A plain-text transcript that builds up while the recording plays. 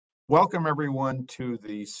Welcome everyone to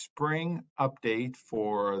the spring update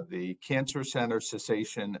for the Cancer Center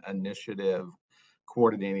Cessation Initiative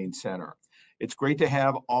Coordinating Center. It's great to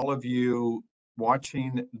have all of you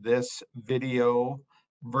watching this video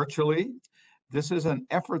virtually. This is an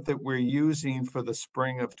effort that we're using for the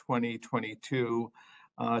spring of 2022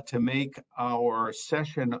 to make our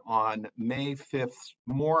session on May 5th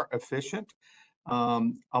more efficient,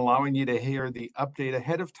 allowing you to hear the update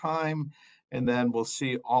ahead of time, and then we'll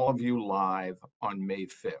see all of you live on May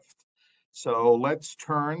 5th. So let's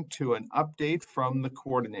turn to an update from the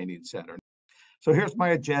Coordinating Center. So here's my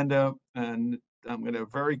agenda, and I'm going to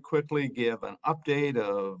very quickly give an update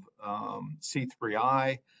of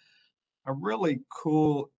C3I, a really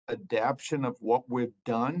cool adaptation of what we've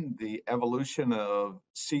done, the evolution of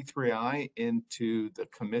C3I into the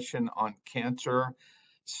Commission on Cancer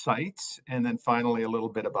sites, and then finally a little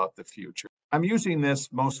bit about the future. I'm using this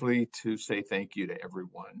mostly to say thank you to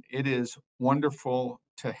everyone. It is wonderful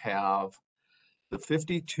to have the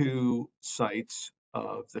 52 sites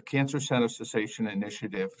of the Cancer Center Cessation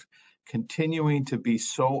Initiative continuing to be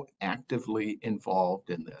so actively involved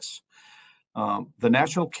in this. The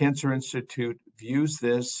National Cancer Institute views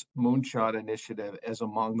this Moonshot initiative as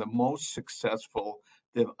among the most successful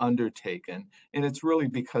they've undertaken, and it's really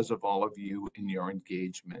because of all of you and your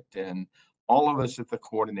engagement. And all of us at the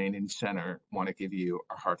Coordinating Center want to give you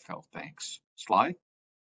a heartfelt thanks. Slide.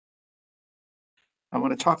 I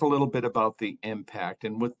want to talk a little bit about the impact.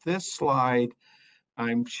 And with this slide,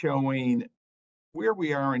 I'm showing where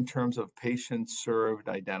we are in terms of patients served,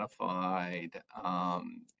 identified,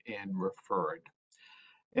 and referred.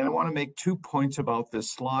 And I want to make 2 points about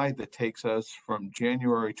this slide that takes us from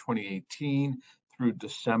January 2018 through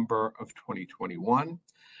December of 2021.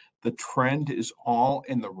 The trend is all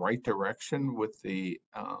in the right direction with the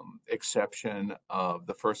exception of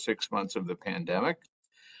the first 6 months of the pandemic.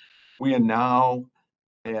 We are now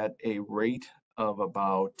at a rate of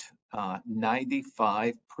about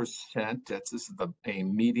 95%. This is a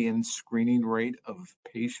median screening rate of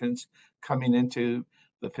patients coming into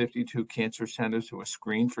the 52 cancer centers who are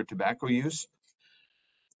screened for tobacco use.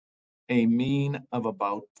 A mean of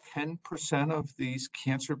about 10% of these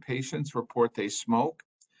cancer patients report they smoke.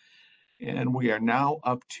 And we are now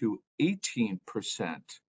up to 18%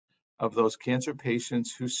 of those cancer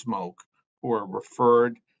patients who smoke who are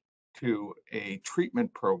referred to a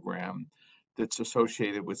treatment program that's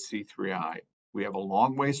associated with C3I. We have a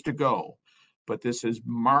long ways to go, but this is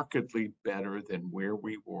markedly better than where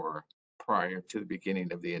we were prior to the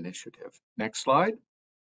beginning of the initiative. Next slide.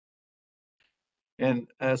 And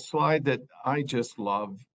a slide that I just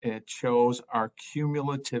love, it shows our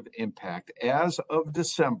cumulative impact. As of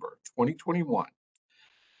December 2021,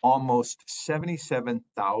 almost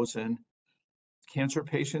 77,000 cancer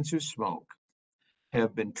patients who smoke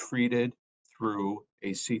have been treated through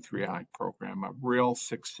a C3I program, a real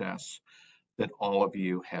success that all of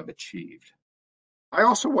you have achieved. I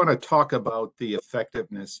also want to talk about the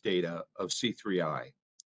effectiveness data of C3I.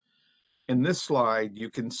 In this slide, you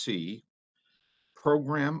can see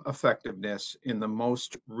program effectiveness in the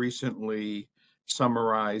most recently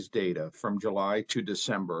summarized data from July to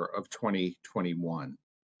December of 2021.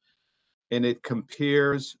 And it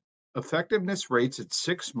compares effectiveness rates at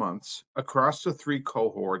 6 months across the 3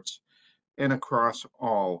 cohorts and across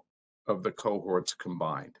all of the cohorts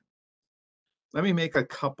combined. Let me make a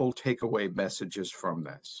couple takeaway messages from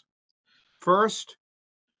this. First,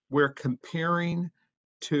 we're comparing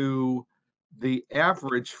to the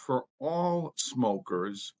average for all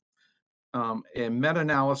smokers, a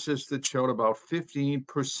meta-analysis that showed about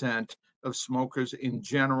 15% of smokers in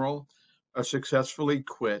general are successfully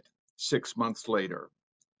quit 6 months later.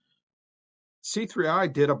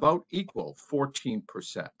 C3I did about equal,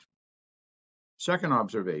 14%. Second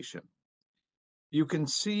observation, you can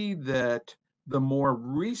see that the more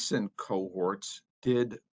recent cohorts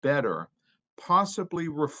did better, possibly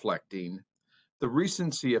reflecting the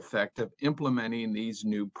recency effect of implementing these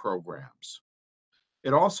new programs.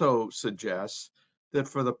 It also suggests that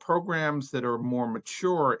for the programs that are more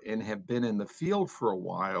mature and have been in the field for a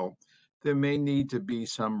while, there may need to be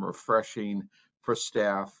some refreshing for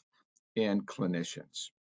staff and clinicians.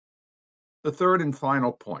 The third and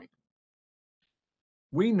final point,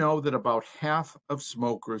 we know that about half of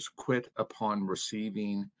smokers quit upon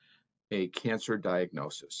receiving a cancer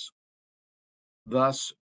diagnosis.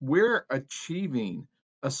 Thus, we're achieving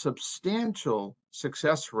a substantial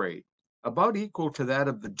success rate, about equal to that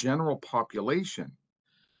of the general population,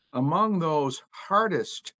 among those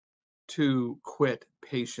hardest to quit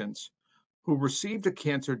patients who received a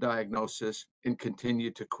cancer diagnosis and continue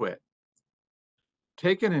to quit.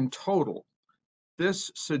 Taken in total,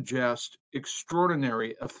 this suggests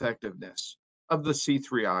extraordinary effectiveness of the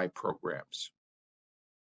C3I programs.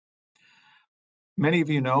 Many of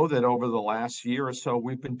you know that over the last year or so,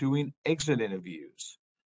 we've been doing exit interviews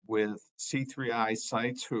with C3I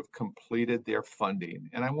sites who have completed their funding.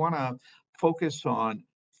 And I want to focus on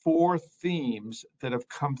 4 themes that have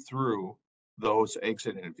come through those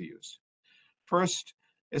exit interviews. First,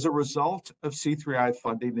 as a result of C3I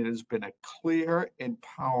funding, it has been a clear and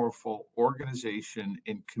powerful organization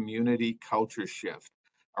and community culture shift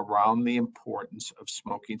around the importance of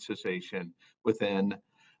smoking cessation within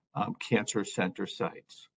cancer center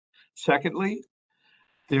sites. Secondly,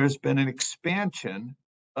 there's been an expansion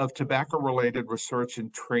of tobacco-related research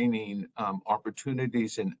and training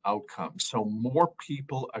opportunities and outcomes. So more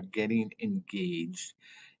people are getting engaged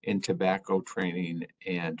in tobacco training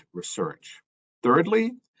and research.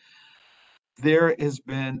 Thirdly, there has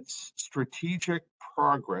been strategic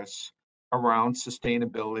progress around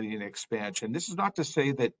sustainability and expansion. This is not to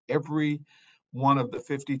say that every one of the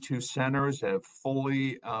 52 centers have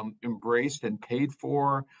fully embraced and paid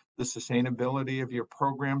for the sustainability of your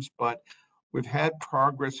programs, but we've had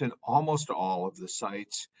progress in almost all of the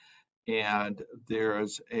sites, and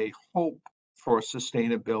there's a hope for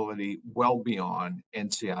sustainability well beyond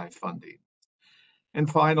NCI funding. And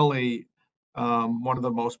finally, one of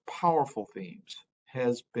the most powerful themes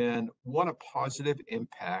has been what a positive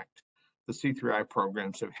impact the C3I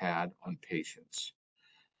programs have had on patients.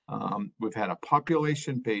 We've had a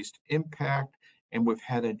population-based impact, and we've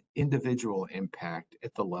had an individual impact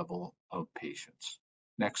at the level of patients.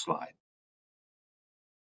 Next slide.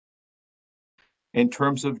 In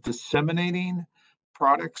terms of disseminating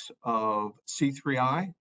products of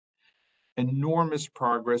C3I, enormous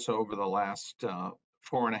progress over the last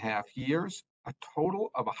 4.5 years, a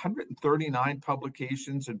total of 139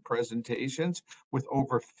 publications and presentations with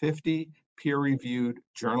over 50 peer-reviewed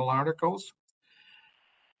journal articles.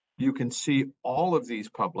 You can see all of these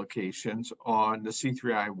publications on the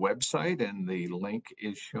C3I website, and the link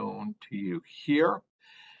is shown to you here.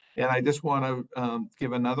 And I just want to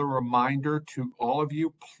give another reminder to all of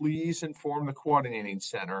you, please inform the Coordinating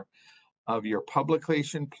Center of your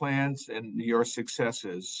publication plans and your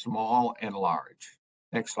successes, small and large.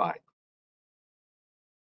 Next slide.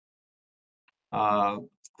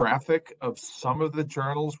 Graphic of some of the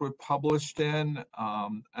journals we're published in,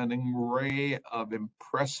 an array of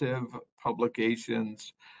impressive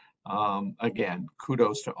publications. Again,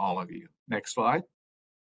 kudos to all of you. Next slide.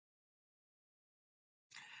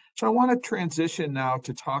 So I want to transition now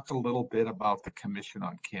to talk a little bit about the Commission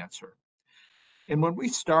on Cancer. And when we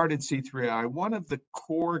started C3I, one of the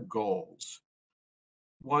core goals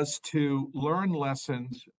was to learn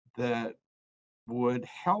lessons that would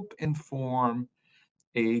help inform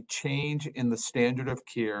a change in the standard of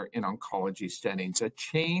care in oncology settings, a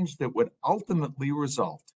change that would ultimately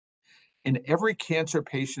result in every cancer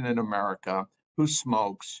patient in America who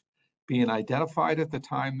smokes being identified at the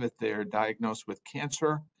time that they're diagnosed with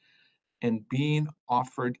cancer and being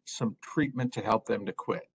offered some treatment to help them to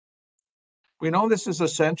quit. We know this is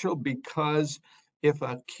essential because if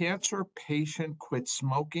a cancer patient quits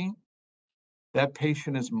smoking, that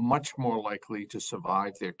patient is much more likely to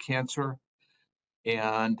survive their cancer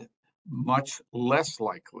and much less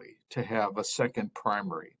likely to have a second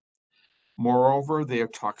primary. Moreover, their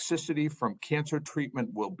toxicity from cancer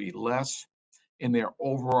treatment will be less and their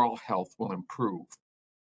overall health will improve.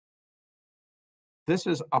 This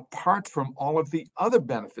is apart from all of the other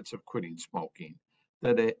benefits of quitting smoking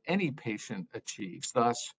that any patient achieves.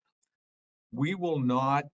 Thus, we will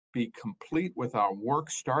not be complete with our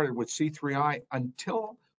work started with C3I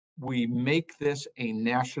until we make this a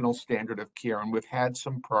national standard of care, and we've had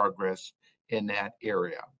some progress in that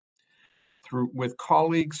area. With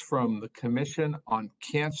colleagues from the Commission on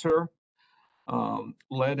Cancer,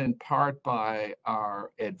 led in part by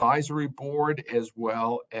our advisory board, as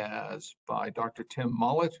well as by Dr. Tim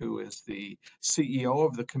Mullett, who is the CEO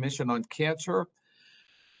of the Commission on Cancer.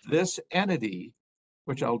 This entity,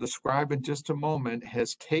 which I'll describe in just a moment,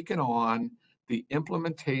 has taken on the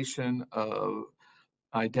implementation of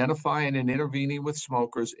identifying and intervening with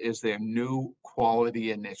smokers as their new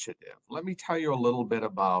quality initiative. Let me tell you a little bit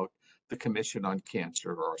about the Commission on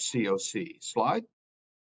Cancer, or COC. Slide.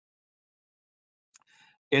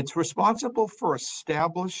 It's responsible for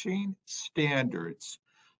establishing standards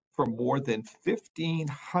for more than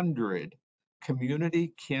 1,500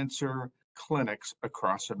 community cancer clinics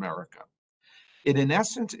across America. It, in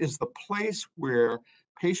essence, is the place where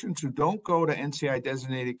patients who don't go to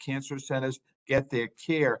NCI-designated cancer centers get their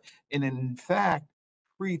care, and in fact,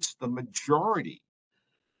 treats the majority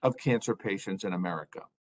of cancer patients in America.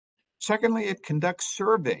 Secondly, it conducts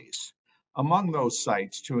surveys among those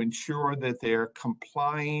sites to ensure that they're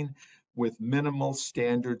complying with minimal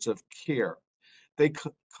standards of care. They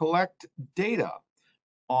collect data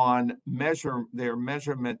on their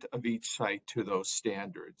measurement of each site to those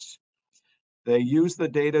standards. They use the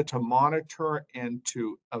data to monitor and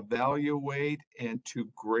to evaluate and to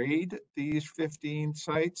grade these 15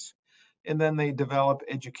 sites, and then they develop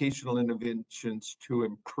educational interventions to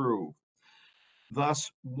improve.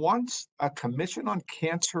 Thus, once a Commission on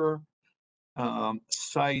Cancer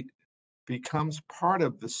site becomes part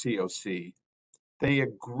of the COC, they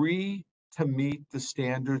agree to meet the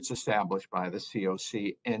standards established by the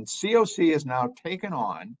COC, and COC has now taken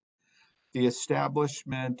on the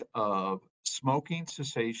establishment of smoking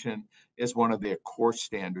cessation as one of their core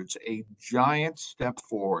standards, a giant step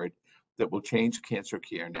forward that will change cancer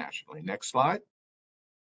care nationally. Next slide.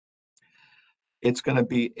 It's going to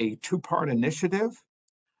be a two-part initiative,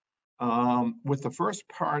 with the first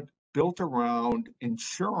part built around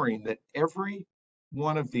ensuring that every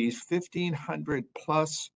one of these 1,500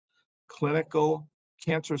 plus clinical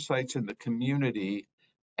cancer sites in the community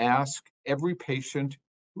ask every patient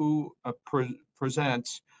who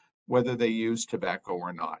presents whether they use tobacco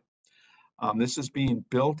or not. This is being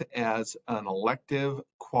built as an elective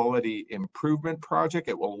quality improvement project.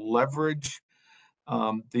 It will leverage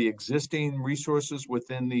the existing resources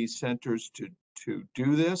within these centers to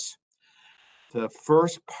do this. The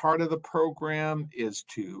first part of the program is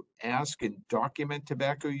to ask and document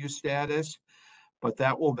tobacco use status, but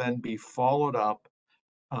that will then be followed up.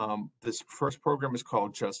 This first program is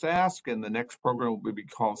called Just Ask, and the next program will be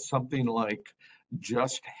called something like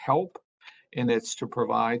Just Help, and it's to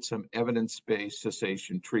provide some evidence-based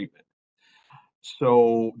cessation treatment.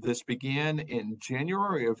 So this began in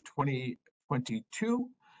January of 2022.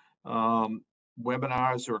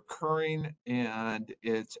 Webinars are occurring, and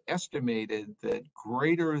it's estimated that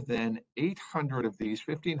greater than 800 of these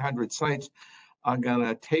 1,500 sites are going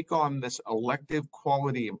to take on this elective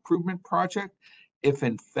quality improvement project. If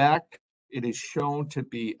in fact it is shown to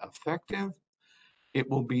be effective, it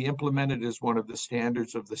will be implemented as one of the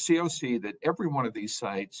standards of the COC that every one of these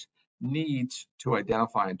sites needs to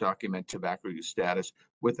identify and document tobacco use status,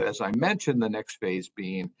 with, as I mentioned, the next phase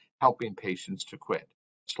being helping patients to quit.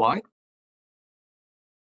 Slide.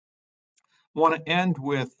 I want to end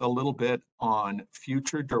with a little bit on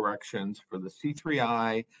future directions for the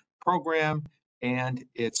C3I program and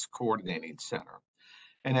its coordinating center.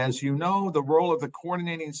 And as you know, the role of the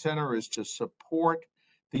coordinating center is to support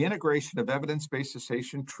the integration of evidence-based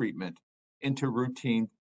cessation treatment into routine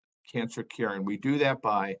cancer care. And we do that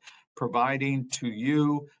by providing to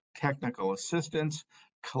you technical assistance,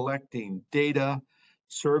 collecting data,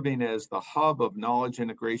 serving as the hub of knowledge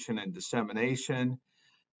integration and dissemination,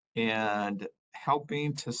 and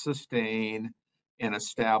helping to sustain and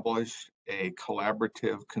establish a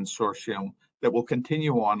collaborative consortium that will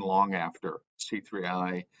continue on long after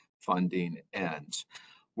C3I funding ends.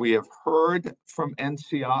 We have heard from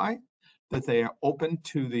NCI that they are open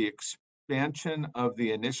to the expansion of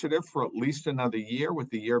the initiative for at least another year, with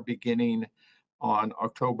the year beginning on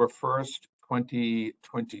October 1st,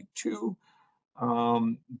 2022.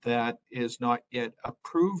 That is not yet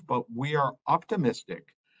approved, but we are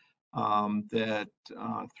optimistic that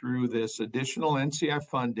through this additional NCI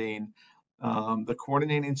funding, the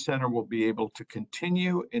coordinating center will be able to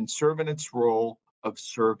continue and serve in its role of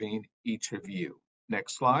serving each of you.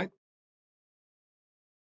 Next slide.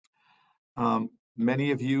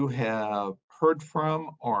 Many of you have heard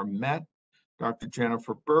from or met Dr.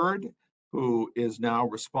 Jennifer Bird, who is now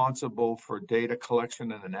responsible for data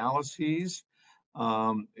collection and analyses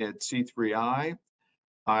at C3I.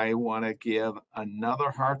 I want to give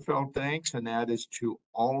another heartfelt thanks, and that is to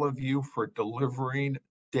all of you for delivering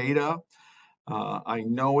data. I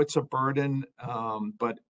know it's a burden,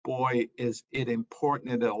 but boy, is it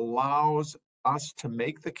important. It allows us to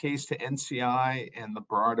make the case to NCI and the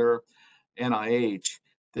broader NIH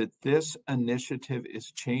that this initiative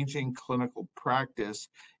is changing clinical practice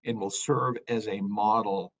and will serve as a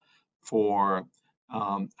model for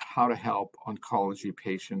how to help oncology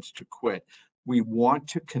patients to quit. We want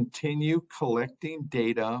to continue collecting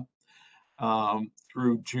data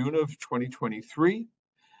through June of 2023.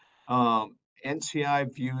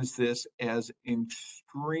 NCI views this as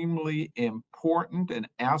extremely important and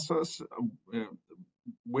asks us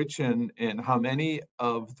which and how many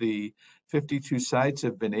of the 52 sites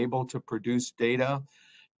have been able to produce data.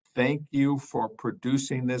 Thank you for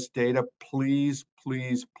producing this data. Please,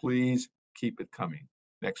 please, please keep it coming.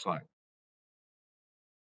 Next slide.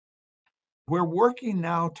 We're working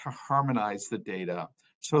now to harmonize the data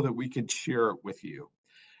so that we can share it with you.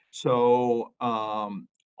 So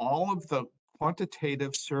all of the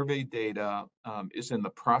quantitative survey data is in the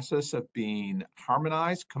process of being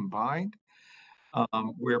harmonized, combined.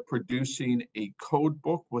 We're producing a code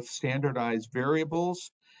book with standardized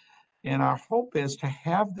variables, and our hope is to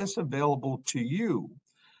have this available to you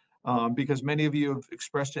because many of you have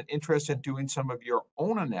expressed an interest in doing some of your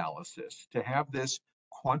own analysis, to have this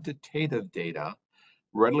quantitative data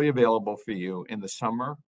readily available for you in the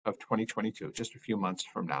summer of 2022, just a few months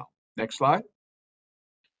from now. Next slide.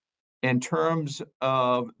 In terms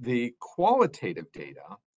of the qualitative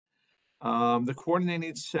data, the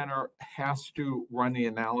coordinating center has to run the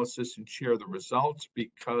analysis and share the results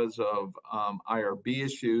because of IRB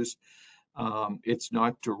issues. It's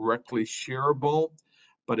not directly shareable,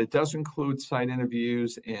 but it does include site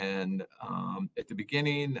interviews and at the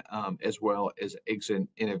beginning, as well as exit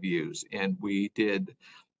interviews. And we did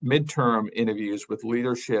midterm interviews with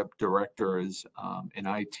leadership directors and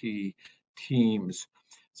IT teams.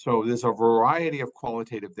 So there's a variety of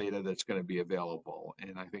qualitative data that's going to be available,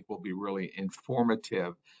 and I think will be really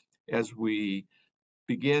informative as we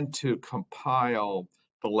begin to compile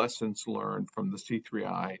the lessons learned from the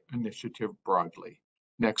C3I initiative broadly.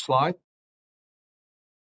 Next slide.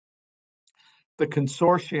 The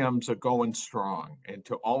consortiums are going strong, and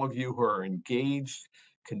to all of you who are engaged,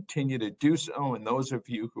 continue to do so, and those of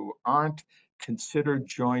you who aren't, consider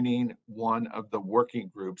joining one of the working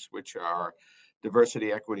groups, which are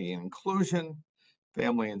diversity, equity, and inclusion,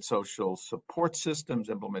 family and social support systems,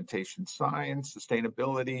 implementation science,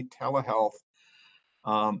 sustainability, telehealth.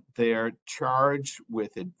 They're charged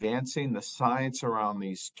with advancing the science around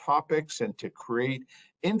these topics and to create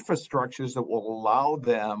infrastructures that will allow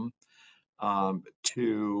them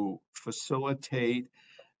to facilitate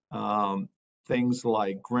things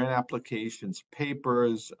like grant applications,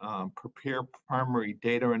 papers, prepare primary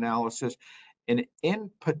data analysis. And in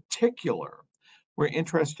particular, we're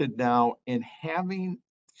interested now in having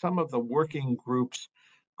some of the working groups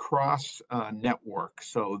cross network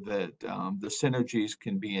so that the synergies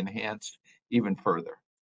can be enhanced even further.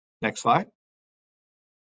 Next slide.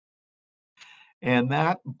 And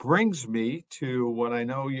that brings me to what I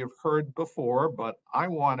know you've heard before, but I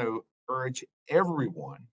want to urge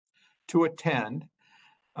everyone to attend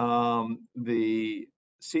the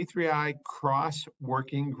C3I cross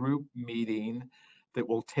working group meeting that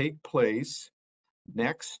will take place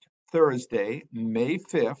next Thursday, May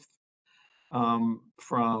 5th,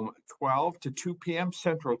 from 12 to 2 p.m.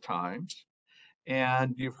 Central Times.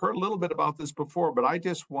 And you've heard a little bit about this before, but I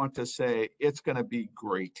just want to say it's going to be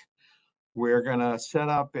great. We're going to set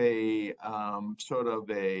up a sort of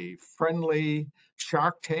a friendly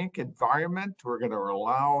Shark Tank environment. We're going to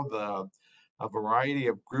allow a variety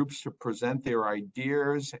of groups to present their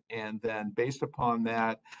ideas, and then based upon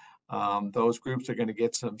that, those groups are going to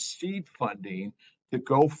get some seed funding to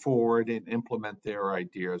go forward and implement their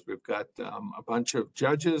ideas. We've got a bunch of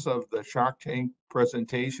judges of the Shark Tank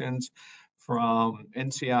presentations from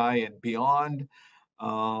NCI and beyond.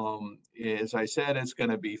 As I said, it's going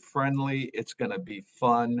to be friendly, it's going to be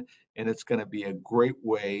fun, and it's going to be a great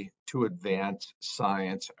way to advance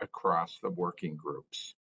science across the working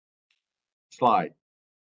groups. Slide.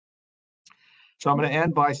 So I'm going to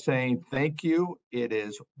end by saying thank you. It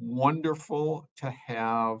is wonderful to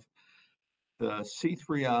have the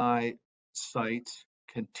C3I sites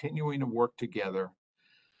continuing to work together.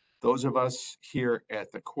 Those of us here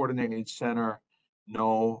at the Coordinating Center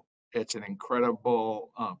know it's an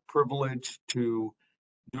incredible privilege to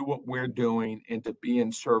do what we're doing and to be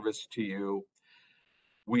in service to you.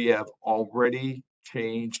 We have already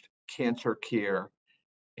changed cancer care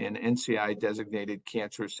in NCI designated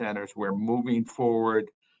cancer centers. We're moving forward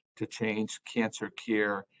to change cancer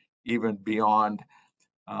care even beyond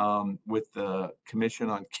with the Commission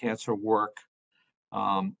on Cancer Work.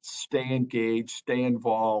 Stay engaged, stay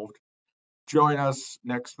involved. Join us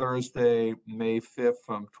next Thursday, May 5th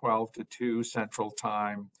from 12 to 2 Central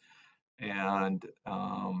Time, and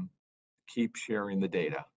keep sharing the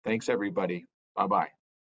data. Thanks, everybody. Bye-bye.